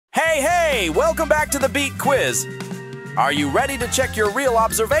Hey! Welcome back to the Beat Quiz. Are you ready to check your real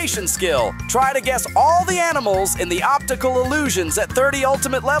observation skill? Try to guess all the animals in the optical illusions at 30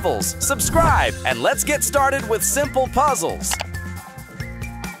 ultimate levels. Subscribe, and let's get started with simple puzzles.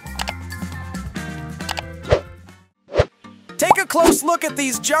 Take a close look at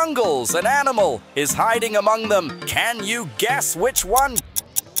these jungles. An animal is hiding among them. Can you guess which one?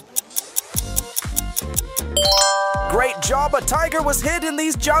 Great job! A tiger was hid in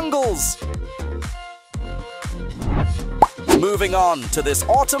these jungles. Moving on to this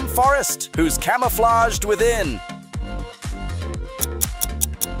autumn forest, who's camouflaged within.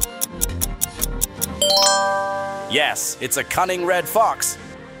 Yes, it's a cunning red fox.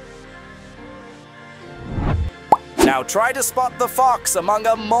 Now try to spot the fox among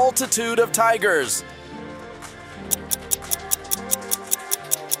a multitude of tigers.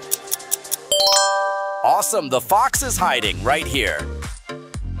 Awesome, the fox is hiding right here.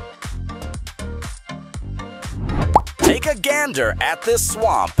 Take a gander at this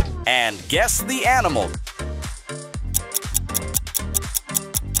swamp and guess the animal.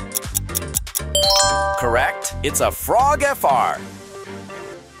 Correct, it's a frog FR.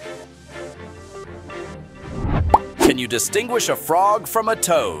 Can you distinguish a frog from a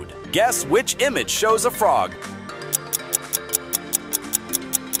toad? Guess which image shows a frog.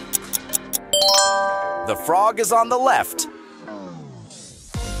 The frog is on the left.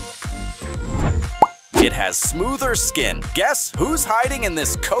 It has smoother skin. Guess who's hiding in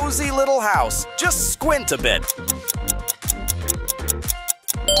this cozy little house? Just squint a bit.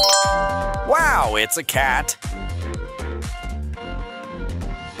 Wow, it's a cat.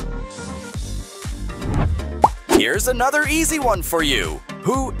 Here's another easy one for you.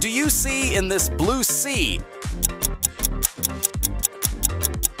 Who do you see in this blue sea?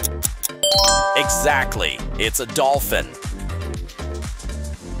 Exactly, it's a dolphin.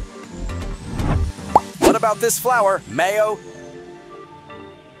 What about this flower, Mayo?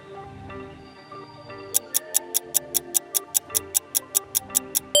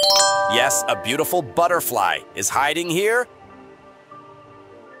 Yes, a beautiful butterfly is hiding here.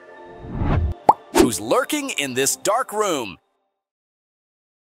 Who's lurking in this dark room?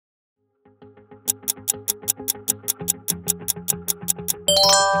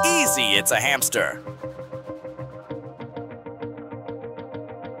 Easy, it's a hamster.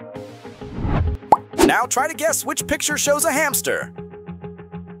 Now try to guess which picture shows a hamster.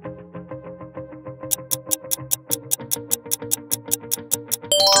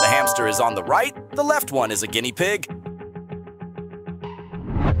 The hamster is on the right, the left one is a guinea pig.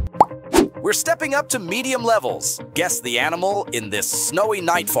 We're stepping up to medium levels. Guess the animal in this snowy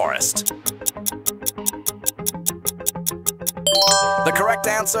night forest. The correct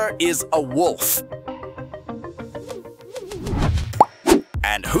answer is a wolf.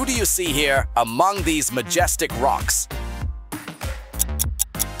 And who do you see here among these majestic rocks?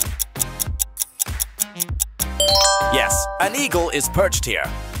 Yes, an eagle is perched here.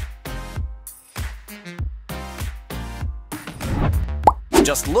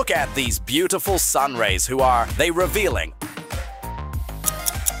 Just look at these beautiful sun rays. Who are they revealing?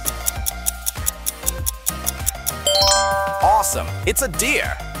 Awesome, it's a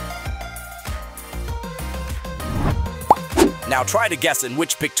deer. Now try to guess in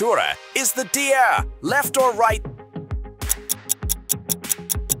which pictura is the deer, left or right?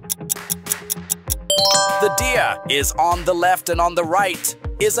 The deer is on the left, and on the right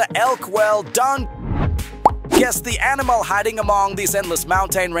is an elk. Well done. Guess the animal hiding among these endless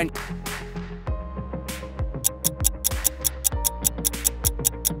mountain range.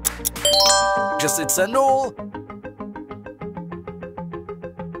 It's a gnoll.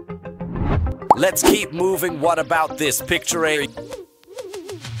 Let's keep moving. What about this picture?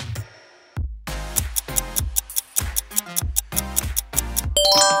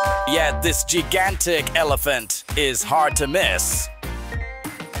 Yeah, this gigantic elephant is hard to miss.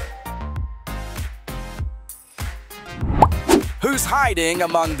 Who's hiding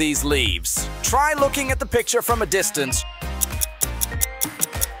among these leaves? Try looking at the picture from a distance.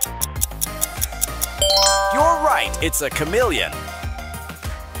 You're right, it's a chameleon.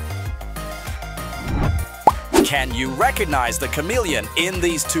 Can you recognize the chameleon in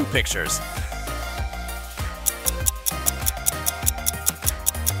these two pictures?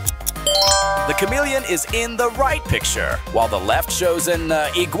 The chameleon is in the right picture, while the left shows an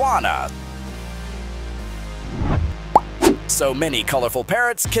iguana. So many colorful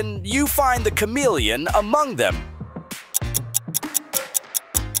parrots, can you find the chameleon among them?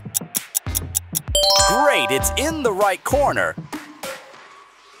 Great, it's in the right corner.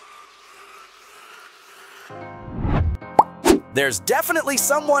 There's definitely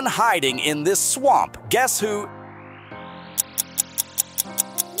someone hiding in this swamp. Guess who?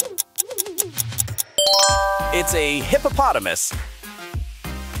 It's a hippopotamus.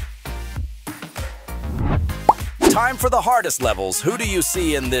 Time for the hardest levels. Who do you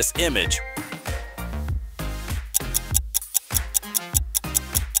see in this image?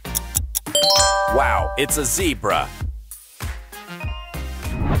 Wow, it's a zebra.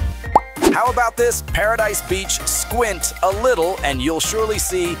 How about this? Paradise Beach, squint a little and you'll surely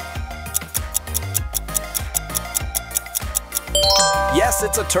see. Yes,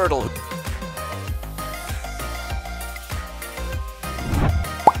 it's a turtle.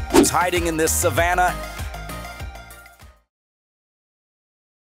 Who's hiding in this savanna?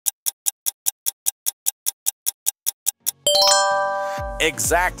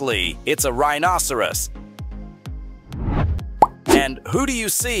 Exactly, it's a rhinoceros. And who do you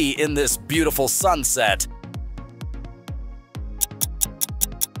see in this beautiful sunset?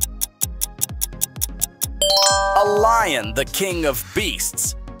 A lion, the king of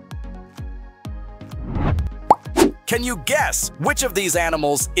beasts. Can you guess which of these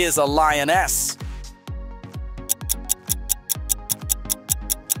animals is a lioness?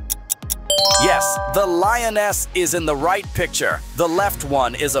 Yes, the lioness is in the right picture. The left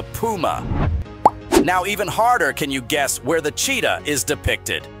one is a puma. Now even harder, can you guess where the cheetah is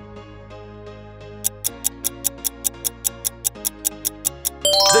depicted?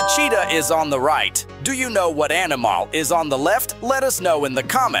 The cheetah is on the right. Do you know what animal is on the left? Let us know in the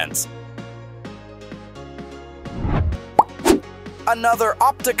comments. Another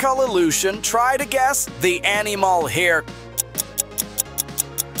optical illusion. Try to guess the animal here.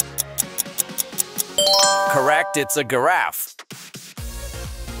 Correct, it's a giraffe.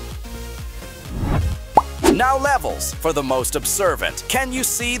 Now levels for the most observant. Can you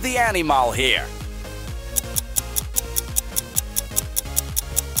see the animal here?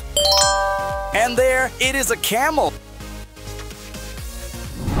 And there, it is a camel.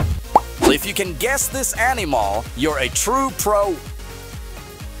 If you can guess this animal, you're a true pro.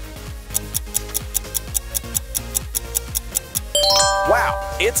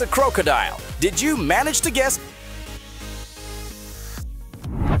 Wow, it's a crocodile. Did you manage to guess?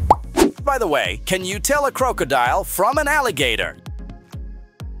 By the way, can you tell a crocodile from an alligator?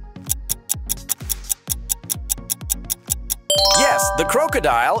 Yes, the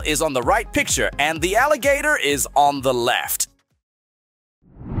crocodile is on the right picture and the alligator is on the left.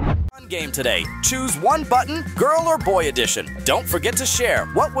 Fun game today. Choose one button, girl or boy edition. Don't forget to share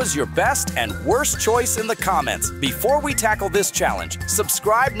what was your best and worst choice in the comments. Before we tackle this challenge,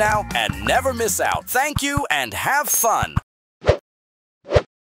 subscribe now and never miss out. Thank you and have fun.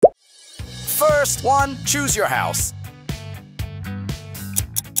 First one, choose your house.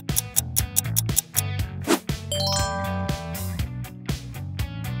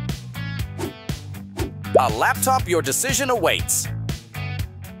 A laptop, your decision awaits.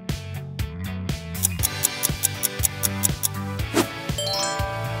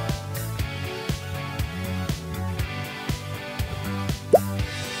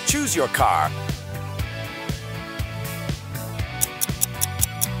 Choose your car.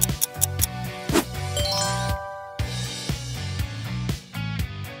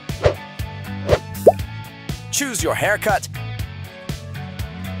 Choose your haircut.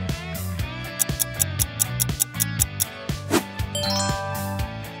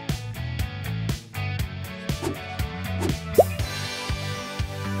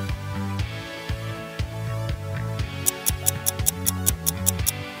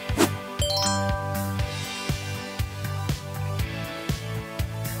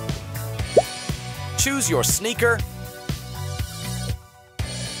 Choose your sneaker.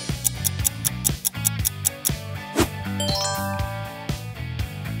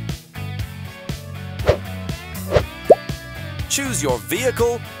 Choose your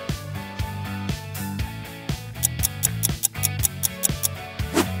vehicle.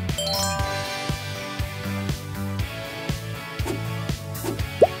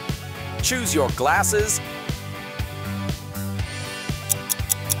 Choose your glasses.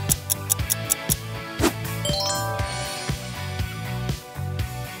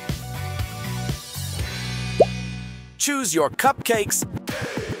 Choose your cupcakes.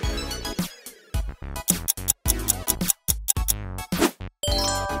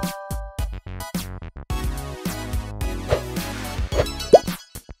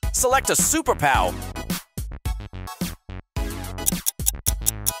 Select a superpower.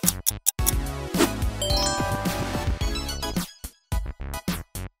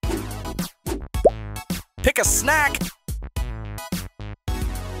 Pick a snack.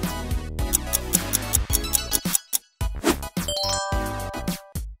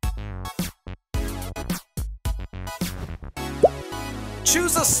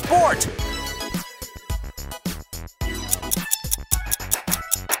 Choose a sport.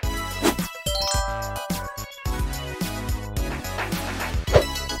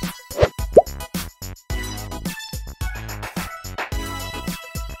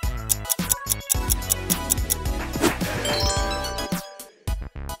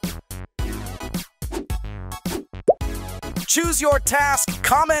 Choose your task,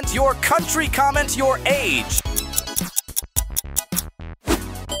 comment your country, comment your age.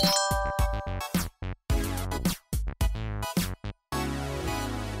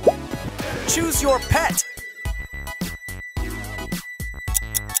 Choose your pet.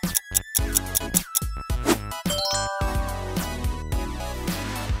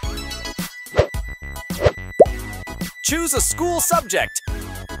 Choose a school subject.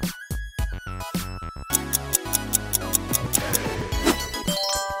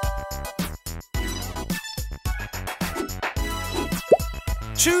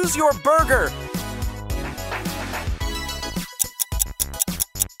 Choose your burger.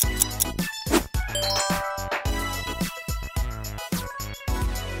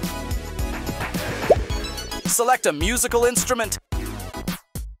 Select a musical instrument.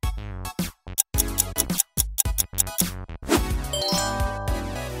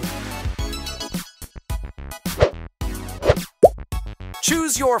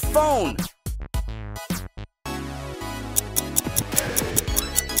 Choose your phone.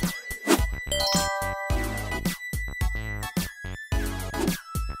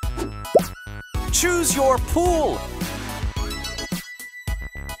 Choose your pool.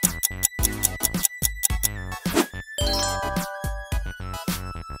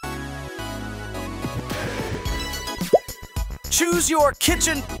 Choose your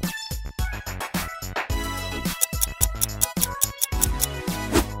kitchen.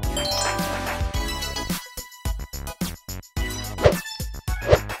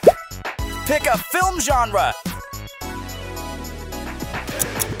 Pick a film genre.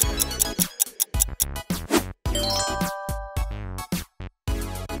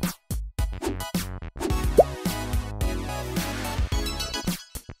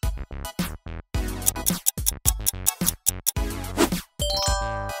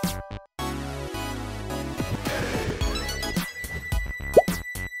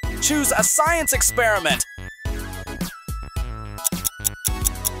 Choose a science experiment.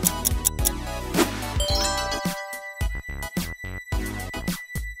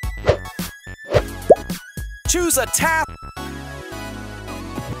 Choose a task.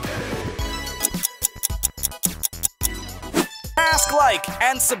 Like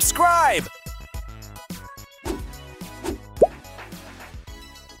and subscribe.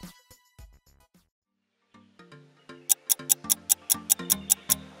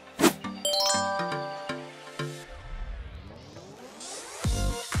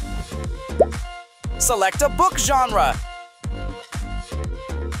 Select a book genre.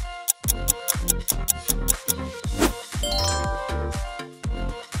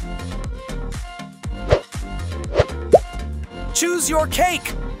 Choose your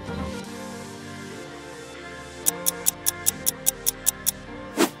cake.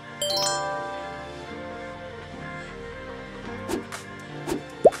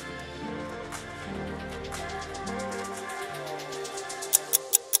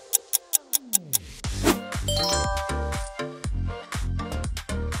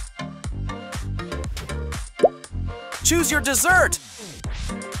 Choose your dessert.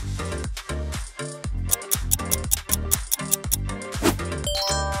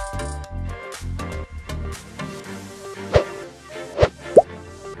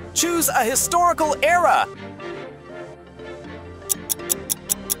 Choose a historical era.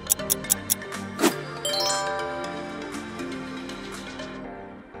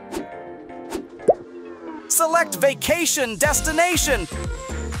 Select vacation destination.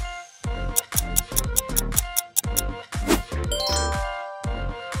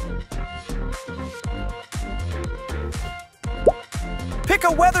 Pick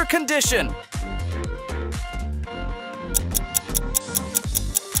a weather condition.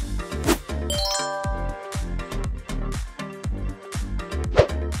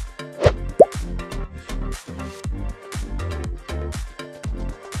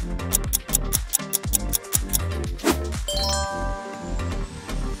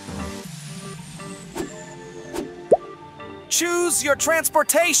 Choose your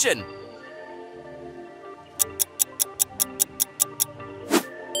transportation.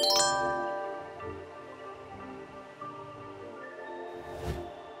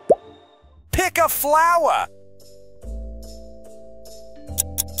 Pick a flower.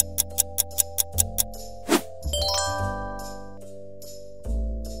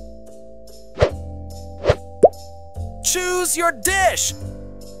 Choose your dish.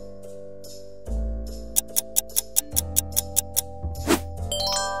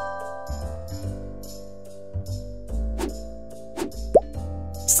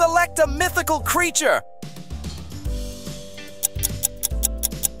 Select a mythical creature.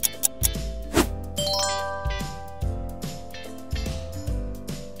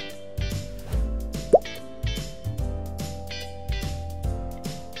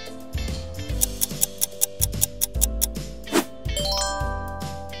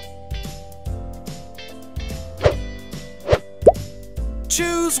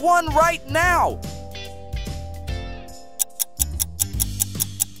 Choose one right now.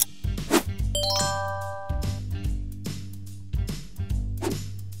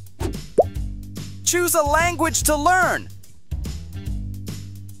 Choose a language to learn.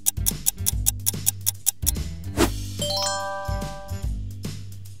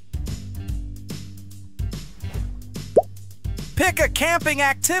 Pick a camping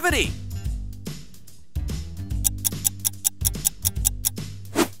activity.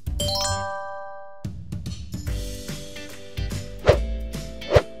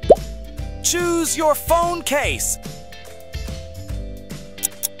 Choose your phone case.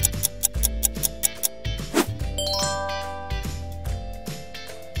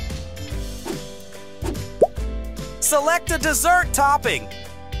 Select a dessert topping.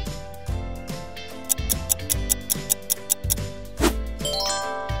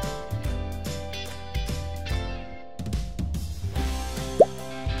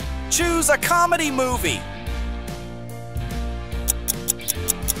 Choose a comedy movie.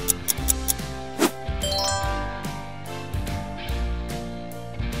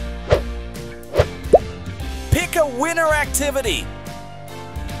 Pick a winner activity.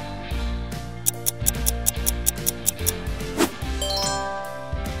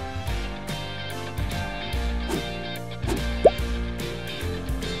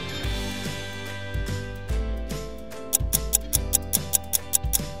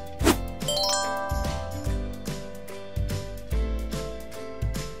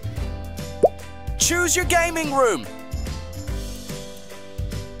 Choose your gaming room.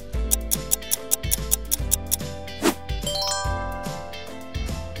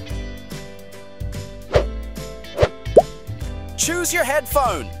 Choose your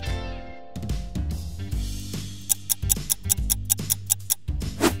headphone.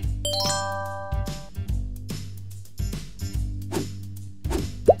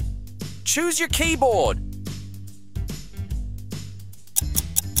 Choose your keyboard.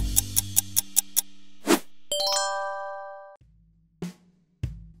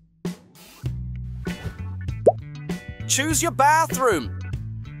 Choose your bathroom.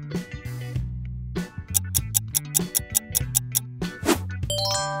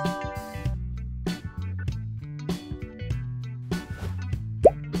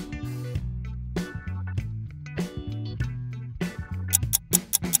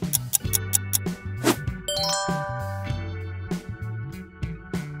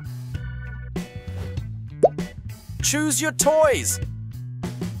 Choose your toys.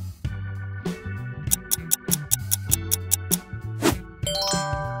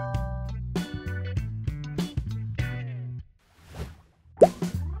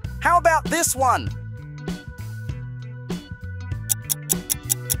 How about this one?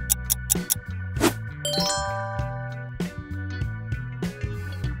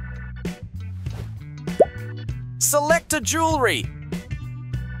 Select a jewelry.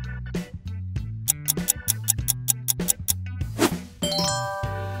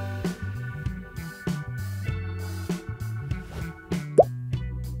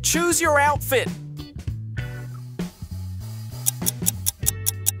 Choose your outfit.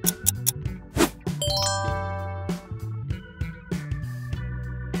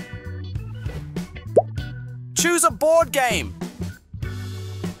 Choose a board game.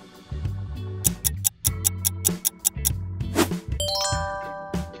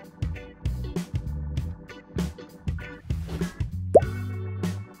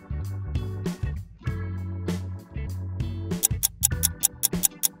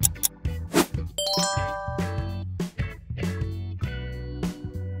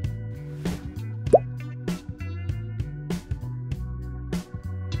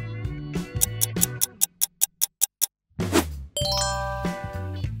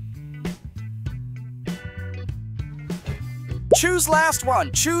 Choose last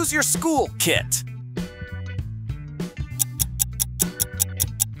one. Choose your school kit.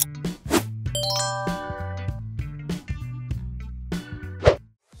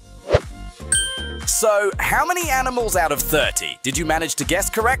 So, how many animals out of 30 did you manage to guess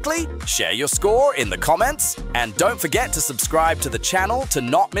correctly? Share your score in the comments. And don't forget to subscribe to the channel to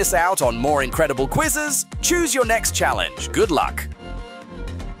not miss out on more incredible quizzes. Choose your next challenge. Good luck!